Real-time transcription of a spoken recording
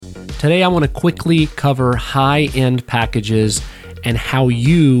Today I want to quickly cover high-end packages and how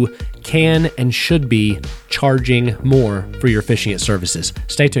you can and should be charging more for your Officiant services.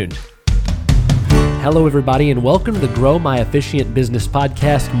 Stay tuned. Hello, everybody, and welcome to the Grow My Officiant Business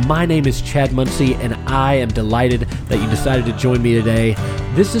Podcast. My name is Chad Muncie, and I am delighted that you decided to join me today.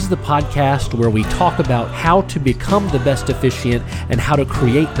 This is the podcast where we talk about how to become the best officiant and how to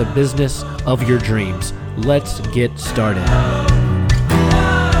create the business of your dreams. Let's get started.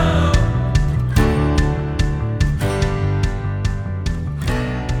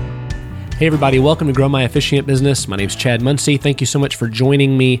 Hey, everybody, welcome to Grow My Officiant Business. My name is Chad Muncie. Thank you so much for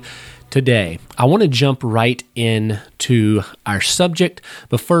joining me today. I want to jump right into our subject,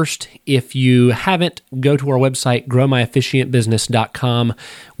 but first, if you haven't, go to our website, growmyofficiantbusiness.com.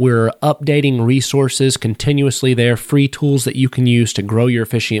 We're updating resources continuously there, free tools that you can use to grow your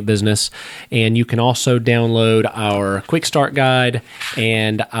officiant business, and you can also download our Quick Start Guide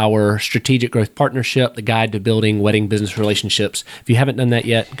and our Strategic Growth Partnership, the Guide to Building Wedding Business Relationships. If you haven't done that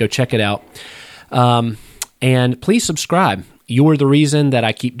yet, go check it out. And please subscribe. You're the reason that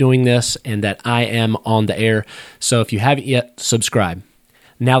I keep doing this and that I am on the air. So if you haven't yet, subscribe.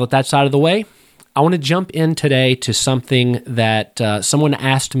 Now that that's out of the way, I want to jump in today to something that someone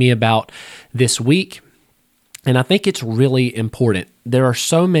asked me about this week, and I think it's really important. There are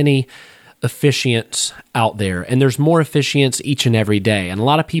so many officiants out there, and there's more officiants each and every day. And a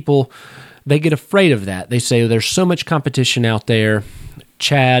lot of people, they get afraid of that. They say there's so much competition out there.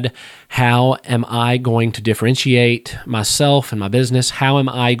 Chad, how am I going to differentiate myself and my business? How am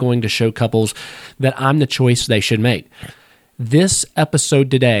I going to show couples that I'm the choice they should make? This episode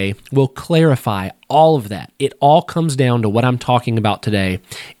today will clarify all of that. It all comes down to what I'm talking about today.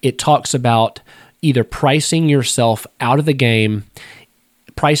 It talks about either pricing yourself out of the game,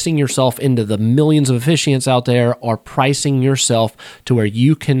 pricing yourself into the millions of officiants out there, or pricing yourself to where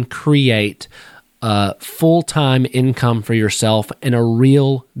you can create full-time income for yourself and a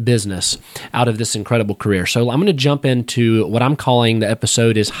real business out of this incredible career. So I'm going to jump into what I'm calling the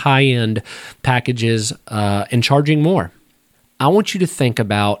episode is high-end packages and charging more. I want you to think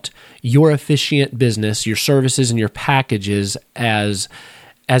about your officiant business, your services, and your packages as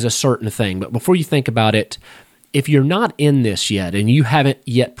a certain thing. But before you think about it, if you're not in this yet and you haven't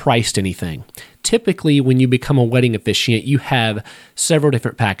yet priced anything, typically when you become a wedding officiant, you have several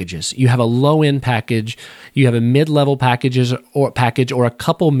different packages. You have a low-end package, you have a mid-level package or a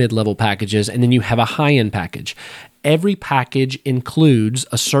couple mid-level packages, and then you have a high-end package. Every package includes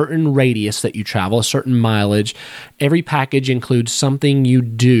a certain radius that you travel, a certain mileage. Every package includes something you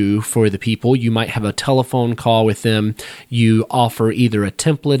do for the people. You might have a telephone call with them. You offer either a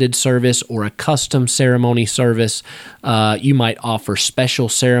templated service or a custom ceremony service. You might offer special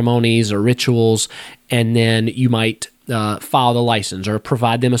ceremonies or rituals, and then you might file the license or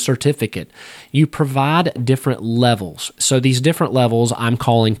provide them a certificate. You provide different levels. So these different levels I'm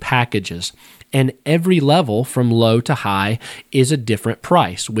calling packages. And every level from low to high is a different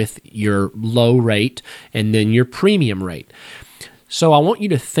price with your low rate and then your premium rate. So I want you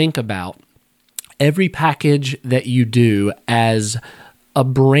to think about every package that you do as a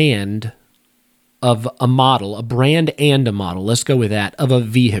brand of a model, a brand and a model, let's go with that, of a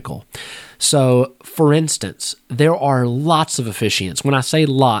vehicle. So, for instance, there are lots of officiants. When I say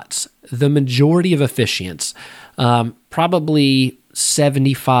lots, the majority of officiants, probably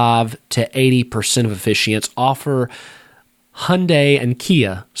 75 to 80% of officiants offer Hyundai and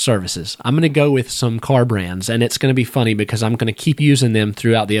Kia services. I'm going to go with some car brands, and it's going to be funny because I'm going to keep using them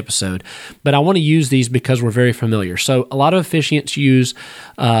throughout the episode, but I want to use these because we're very familiar. So a lot of officiants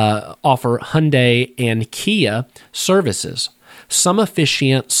offer Hyundai and Kia services. Some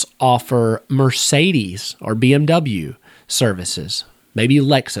officiants offer Mercedes or BMW services, maybe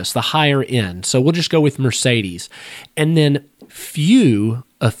Lexus, the higher end. So we'll just go with Mercedes. And then few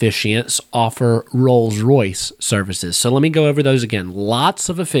officiants offer Rolls-Royce services. So let me go over those again. Lots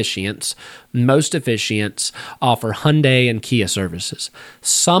of officiants, most officiants offer Hyundai and Kia services.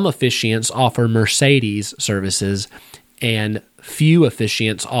 Some officiants offer Mercedes services, and few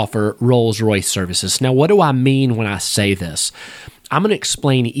officiants offer Rolls-Royce services. Now, what do I mean when I say this? I'm going to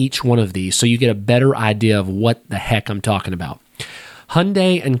explain each one of these so you get a better idea of what the heck I'm talking about.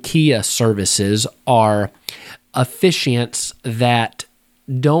 Hyundai and Kia services are officiants that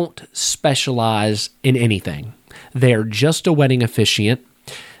don't specialize in anything. They're just a wedding officiant.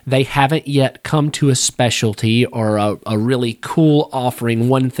 They haven't yet come to a specialty or a really cool offering,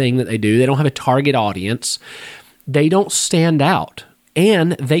 one thing that they do. They don't have a target audience. They don't stand out.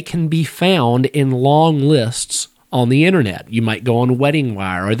 And they can be found in long lists on the internet. You might go on Wedding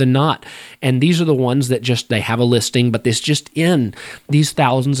Wire or The Knot, and these are the ones that just, they have a listing, but it's just in these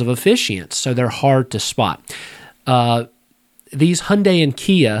thousands of officiants, so they're hard to spot. These Hyundai and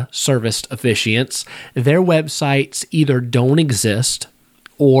Kia serviced officiants, their websites either don't exist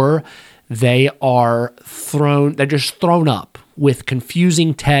or they're just thrown up with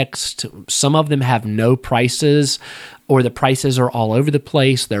confusing text. Some of them have no prices, or the prices are all over the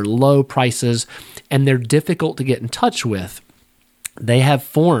place. They're low prices, and they're difficult to get in touch with. They have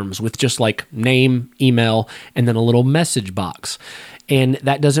forms with just like name, email, and then a little message box. And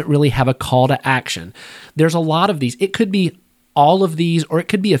that doesn't really have a call to action. There's a lot of these. It could be all of these, or it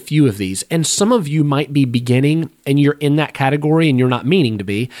could be a few of these. And some of you might be beginning and you're in that category and you're not meaning to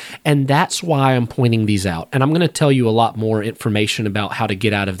be. And that's why I'm pointing these out. And I'm going to tell you a lot more information about how to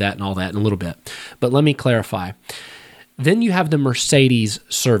get out of that and all that in a little bit. But let me clarify. Then you have the Mercedes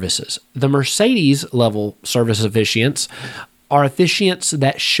services. The Mercedes level service officiants are officiants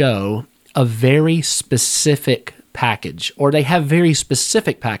that show a very specific package, or they have very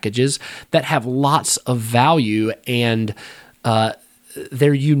specific packages that have lots of value, and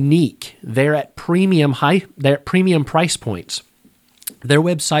they're unique. They're at premium price points. Their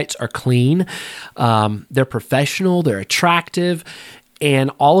websites are clean. They're professional. They're attractive.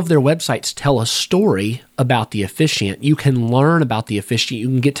 And all of their websites tell a story about the officiant. You can learn about the officiant. You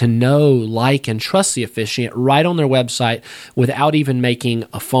can get to know, like, and trust the officiant right on their website without even making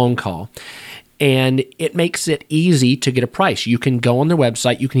a phone call. And it makes it easy to get a price. You can go on their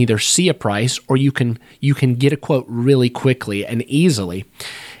website, you can either see a price, or you can get a quote really quickly and easily,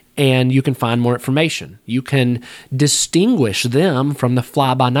 and you can find more information. You can distinguish them from the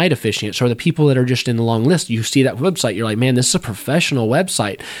fly-by-night officiants or the people that are just in the long list. You see that website, you're like, man, this is a professional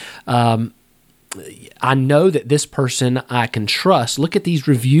website. I know that this person I can trust. Look at these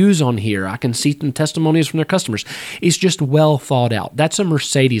reviews on here. I can see some testimonials from their customers. It's just well thought out. That's a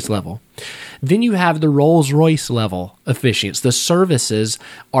Mercedes level. Then you have the Rolls-Royce level officiants. The services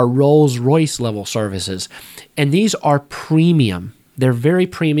are Rolls-Royce level services, and these are premium. They're very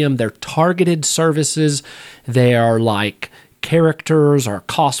premium. They're targeted services. They are like characters or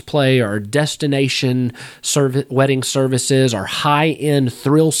cosplay or destination wedding services or high-end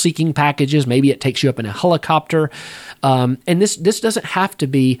thrill-seeking packages. Maybe it takes you up in a helicopter. And this doesn't have to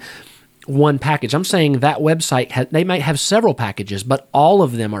be one package. I'm saying that website, they might have several packages, but all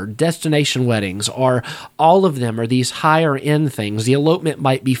of them are destination weddings, or all of them are these higher end things. The elopement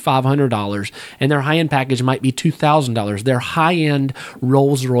might be $500 and their high-end package might be $2,000. They're high-end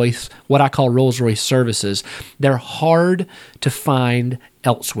Rolls-Royce, what I call Rolls-Royce services. They're hard to find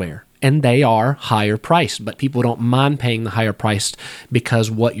elsewhere, and they are higher priced, but people don't mind paying the higher price because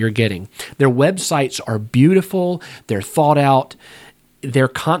what you're getting. Their websites are beautiful. They're thought out. They're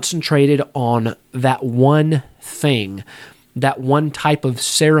concentrated on that one thing, that one type of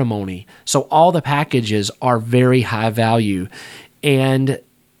ceremony. So all the packages are very high value, and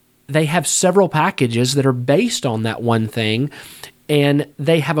they have several packages that are based on that one thing, and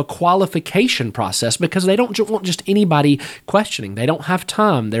they have a qualification process because they don't want just anybody questioning. They don't have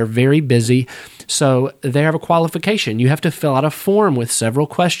time. They're very busy, so they have a qualification. You have to fill out a form with several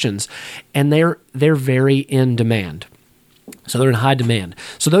questions, and they're very in demand. So they're in high demand.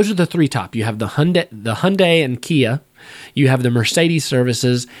 So those are the three top. You have the Hyundai and Kia, you have the Mercedes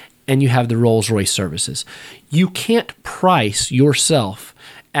services, and you have the Rolls-Royce services. You can't price yourself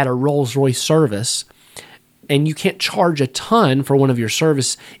at a Rolls-Royce service, and you can't charge a ton for one of your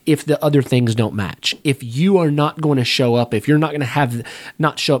service if the other things don't match. If you are not going to show up, if you're not going to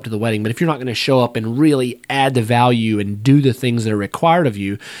not show up to the wedding, but if you're not going to show up and really add the value and do the things that are required of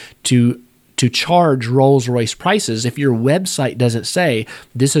you to charge Rolls-Royce prices, if your website doesn't say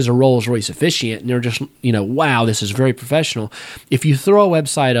this is a Rolls-Royce officiant and they're just, wow, this is very professional. If you throw a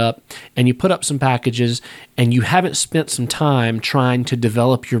website up and you put up some packages and you haven't spent some time trying to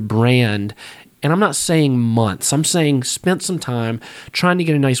develop your brand, and I'm not saying months, I'm saying spent some time trying to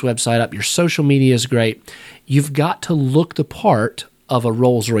get a nice website up, your social media is great, you've got to look the part of a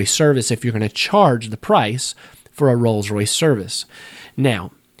Rolls-Royce service if you're going to charge the price for a Rolls-Royce service.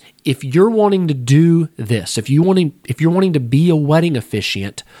 Now, if you're wanting to do this, if you're wanting to be a wedding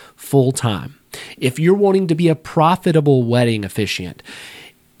officiant full time, if you're wanting to be a profitable wedding officiant,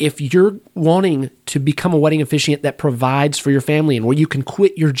 if you're wanting to become a wedding officiant that provides for your family and where you can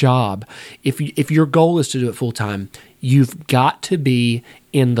quit your job, if your goal is to do it full time, you've got to be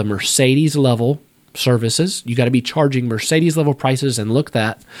in the Mercedes level services. You got to be charging Mercedes level prices and look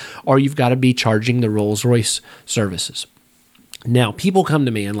that, or you've got to be charging the Rolls-Royce services. Now, people come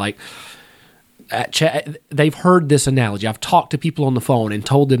to me and they've heard this analogy. I've talked to people on the phone and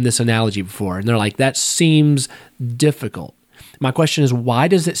told them this analogy before, and they're like, that seems difficult. My question is, why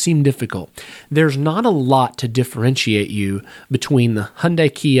does it seem difficult? There's not a lot to differentiate you between the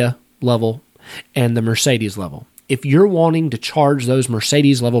Hyundai Kia level and the Mercedes level. If you're wanting to charge those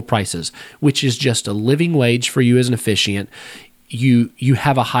Mercedes level prices, which is just a living wage for you as an officiant, you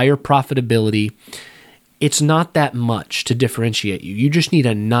have a higher profitability. It's not that much to differentiate you. You just need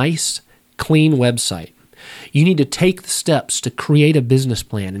a nice, clean website. You need to take the steps to create a business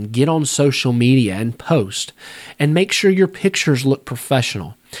plan and get on social media and post and make sure your pictures look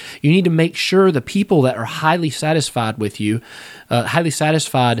professional. You need to make sure the people that are highly satisfied with you,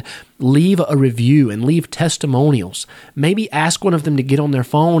 leave a review and leave testimonials. Maybe ask one of them to get on their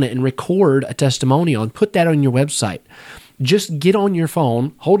phone and record a testimonial and put that on your website. Just get on your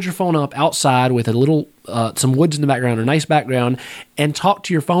phone, hold your phone up outside with a little, some woods in the background, a nice background, and talk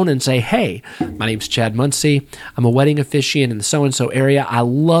to your phone and say, hey, my name's Chad Muncie. I'm a wedding officiant in the so-and-so area. I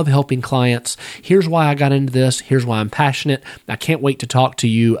love helping clients. Here's why I got into this. Here's why I'm passionate. I can't wait to talk to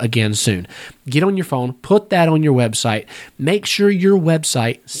you again soon. Get on your phone, put that on your website. Make sure your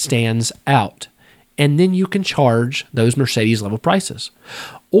website stands out. And then you can charge those Mercedes level prices.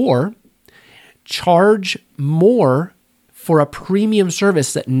 Or charge more for a premium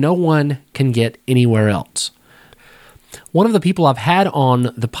service that no one can get anywhere else. One of the people I've had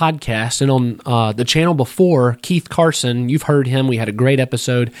on the podcast and on the channel before, Keith Carson, you've heard him. We had a great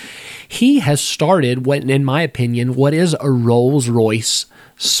episode. He has started, what, in my opinion, what is a Rolls-Royce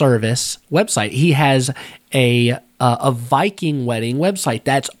service website. He has a Viking wedding website.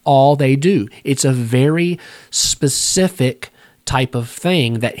 That's all they do. It's a very specific type of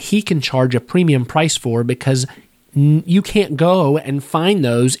thing that he can charge a premium price for because you can't go and find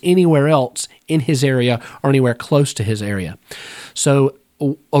those anywhere else in his area or anywhere close to his area. So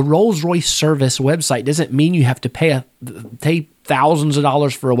a Rolls-Royce service website doesn't mean you have to pay thousands of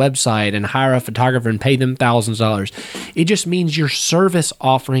dollars for a website and hire a photographer and pay them thousands of dollars. It just means your service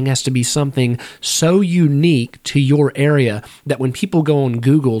offering has to be something so unique to your area that when people go on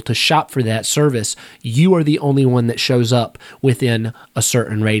Google to shop for that service, you are the only one that shows up within a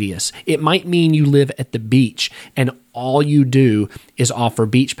certain radius. It might mean you live at the beach and all you do is offer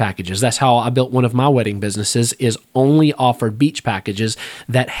beach packages. That's how I built one of my wedding businesses, is only offered beach packages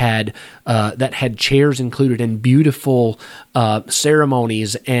that had chairs included and beautiful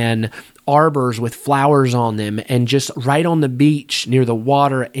ceremonies and arbors with flowers on them and just right on the beach near the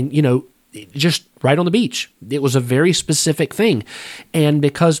water and, just right on the beach. It was a very specific thing. And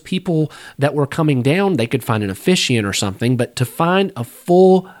because people that were coming down, they could find an officiant or something, but to find a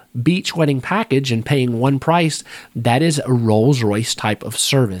full beach wedding package and paying one price, that is a Rolls-Royce type of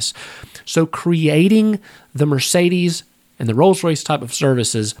service. So creating the Mercedes and the Rolls-Royce type of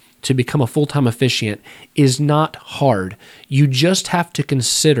services to become a full-time officiant is not hard. You just have to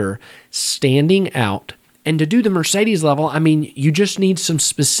consider standing out. And to do the Mercedes level, you just need some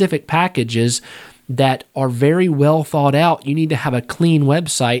specific packages that are very well thought out. You need to have a clean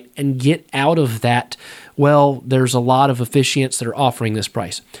website and get out of that, well, there's a lot of officiants that are offering this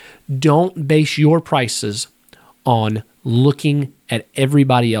price. Don't base your prices on looking at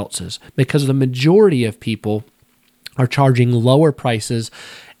everybody else's, because the majority of people are charging lower prices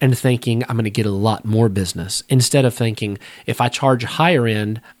and thinking, I'm going to get a lot more business, instead of thinking, if I charge higher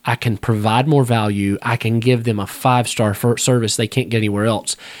end, I can provide more value, I can give them a 5-star service they can't get anywhere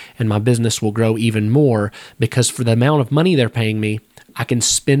else, and my business will grow even more because for the amount of money they're paying me, I can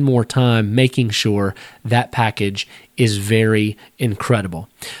spend more time making sure that package is very incredible.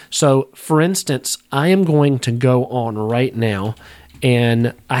 So, for instance, I am going to go on right now,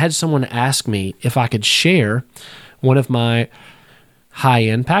 and I had someone ask me if I could share one of my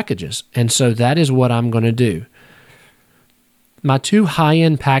high-end packages. And so that is what I'm going to do. My 2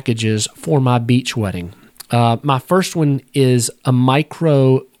 high-end packages for my beach wedding. My first one is a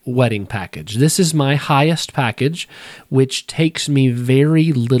micro wedding package. This is my highest package, which takes me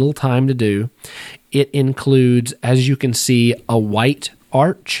very little time to do. It includes, as you can see, a white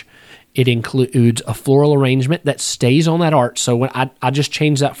arch. It includes a floral arrangement that stays on that arch. So when I just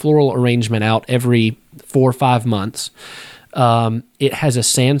change that floral arrangement out every 4 or 5 months. It has a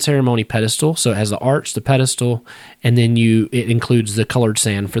sand ceremony pedestal, so it has the arch, the pedestal, and then it includes the colored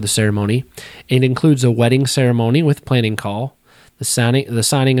sand for the ceremony. It includes a wedding ceremony with planning call, the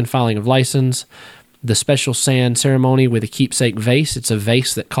signing and filing of license, the special sand ceremony with a keepsake vase. It's a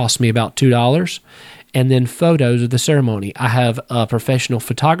vase that cost me about $2. And then photos of the ceremony. I have a professional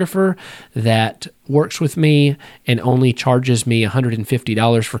photographer that works with me and only charges me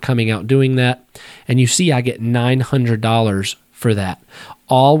 $150 for coming out doing that. And you see I get $900 for that.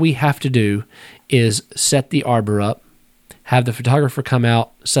 All we have to do is set the arbor up, have the photographer come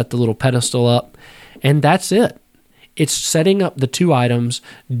out, set the little pedestal up, and that's it. It's setting up the 2 items,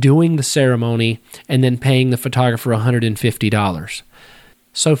 doing the ceremony, and then paying the photographer $150.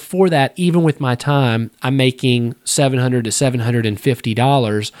 So for that, even with my time, I'm making $700 to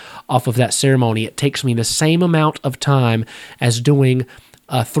 $750 off of that ceremony. It takes me the same amount of time as doing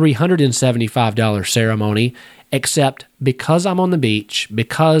a $375 ceremony, except because I'm on the beach,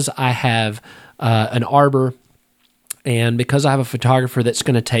 because I have an arbor, and because I have a photographer that's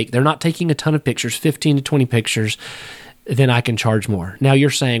going to they're not taking a ton of pictures, 15 to 20 pictures, then I can charge more. Now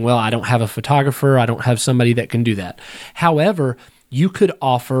you're saying, well, I don't have a photographer. I don't have somebody that can do that. However, you could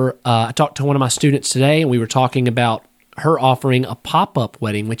offer, I talked to one of my students today, and we were talking about her offering a pop-up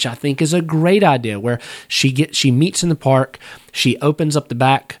wedding, which I think is a great idea, where she meets in the park, she opens up the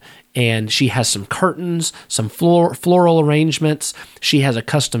back, and she has some curtains, some floral arrangements. She has a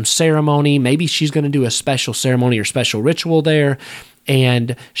custom ceremony. Maybe she's going to do a special ceremony or special ritual there,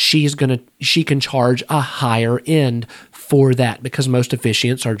 and she can charge a higher end for that, because most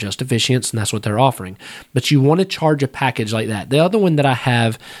officiants are just officiants, and that's what they're offering. But you want to charge a package like that. The other one that I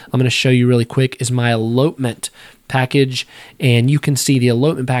have, I'm going to show you really quick, is my elopement package, and you can see the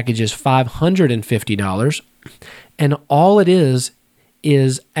elopement package is $550, and all it is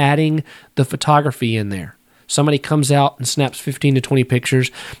adding the photography in there. Somebody comes out and snaps 15 to 20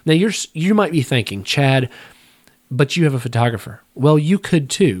 pictures. Now you might be thinking, Chad, but you have a photographer. Well, you could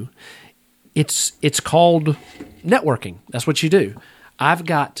too. It's called networking. That's what you do. I've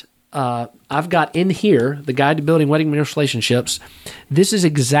got in here the Guide to Building Wedding Relationships. This is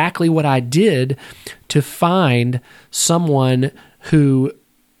exactly what I did to find someone who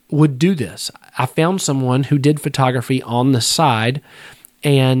would do this. I found someone who did photography on the side,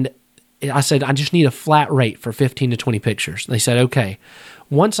 and I said, I just need a flat rate for 15 to 20 pictures. They said, okay.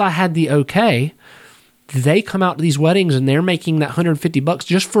 Once I had the okay, they come out to these weddings and they're making that $150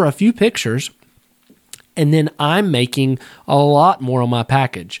 just for a few pictures. And then I'm making a lot more on my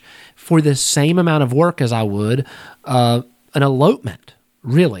package for the same amount of work as I would an elopement,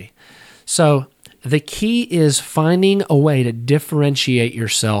 really. So the key is finding a way to differentiate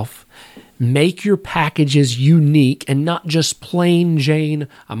yourself, make your packages unique and not just plain Jane.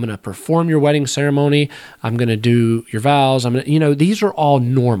 I'm going to perform your wedding ceremony. I'm going to do your vows. These are all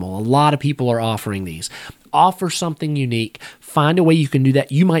normal. A lot of people are offering these. Offer something unique. Find a way you can do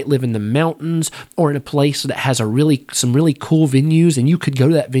that. You might live in the mountains or in a place that has some really cool venues, and you could go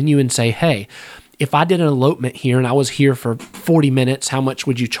to that venue and say, hey, if I did an elopement here and I was here for 40 minutes, how much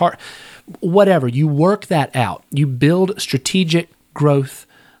would you charge? Whatever. You work that out. You build strategic growth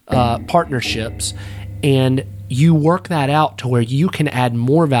partnerships, and you work that out to where you can add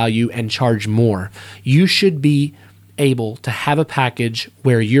more value and charge more. You should be able to have a package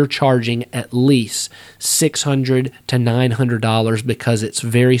where you're charging at least $600 to $900 because it's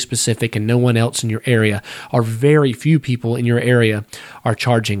very specific and no one else in your area, or very few people in your area, are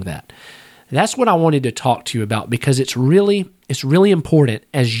charging that. That's what I wanted to talk to you about, because it's really important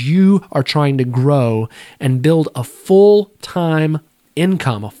as you are trying to grow and build a full-time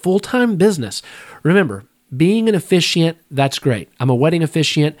income, a full-time business. Remember, being an officiant, that's great. I'm a wedding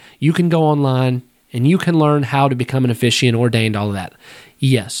officiant. You can go online and you can learn how to become an officiant, ordained, all of that.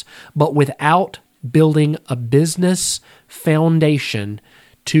 Yes, but without building a business foundation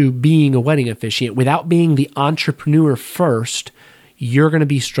to being a wedding officiant, without being the entrepreneur first, you're going to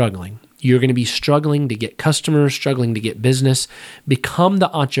be struggling. You're going to be struggling to get customers, struggling to get business. Become the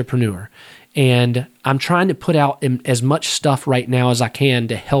entrepreneur. And I'm trying to put out as much stuff right now as I can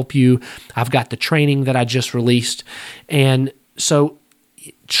to help you. I've got the training that I just released. And so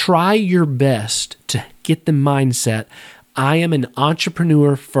try your best to get the mindset, I am an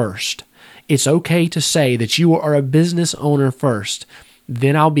entrepreneur first. It's okay to say that you are a business owner first.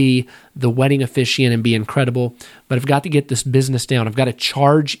 Then I'll be the wedding officiant and be incredible. But I've got to get this business down. I've got to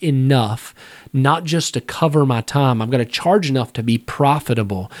charge enough, not just to cover my time. I've got to charge enough to be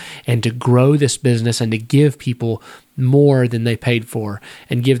profitable and to grow this business and to give people more than they paid for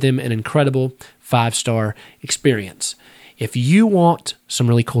and give them an incredible 5-star experience. If you want some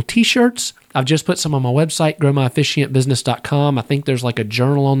really cool t-shirts, I've just put some on my website, growmyofficiantbusiness.com. I think there's like a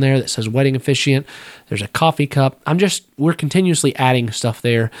journal on there that says wedding officiant. There's a coffee cup. We're continuously adding stuff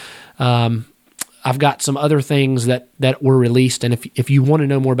there. I've got some other things that were released. And if you want to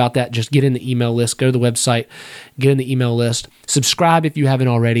know more about that, just get in the email list, go to the website, get in the email list, subscribe if you haven't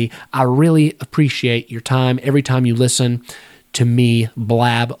already. I really appreciate your time every time you listen to me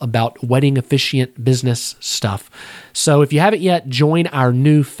blab about wedding officiant business stuff. So if you haven't yet, join our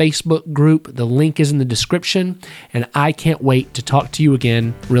new Facebook group. The link is in the description, and I can't wait to talk to you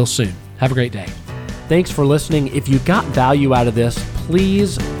again real soon. Have a great day. Thanks for listening. If you got value out of this,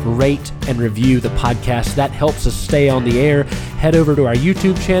 please rate and review the podcast. That helps us stay on the air. Head over to our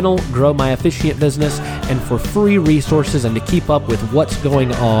YouTube channel, Grow My Officiant Business, and for free resources and to keep up with what's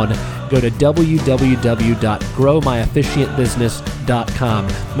going on, go to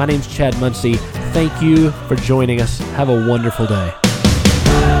www.growmyofficiantbusiness.com. My name's Chad Muncy. Thank you for joining us. Have a wonderful day.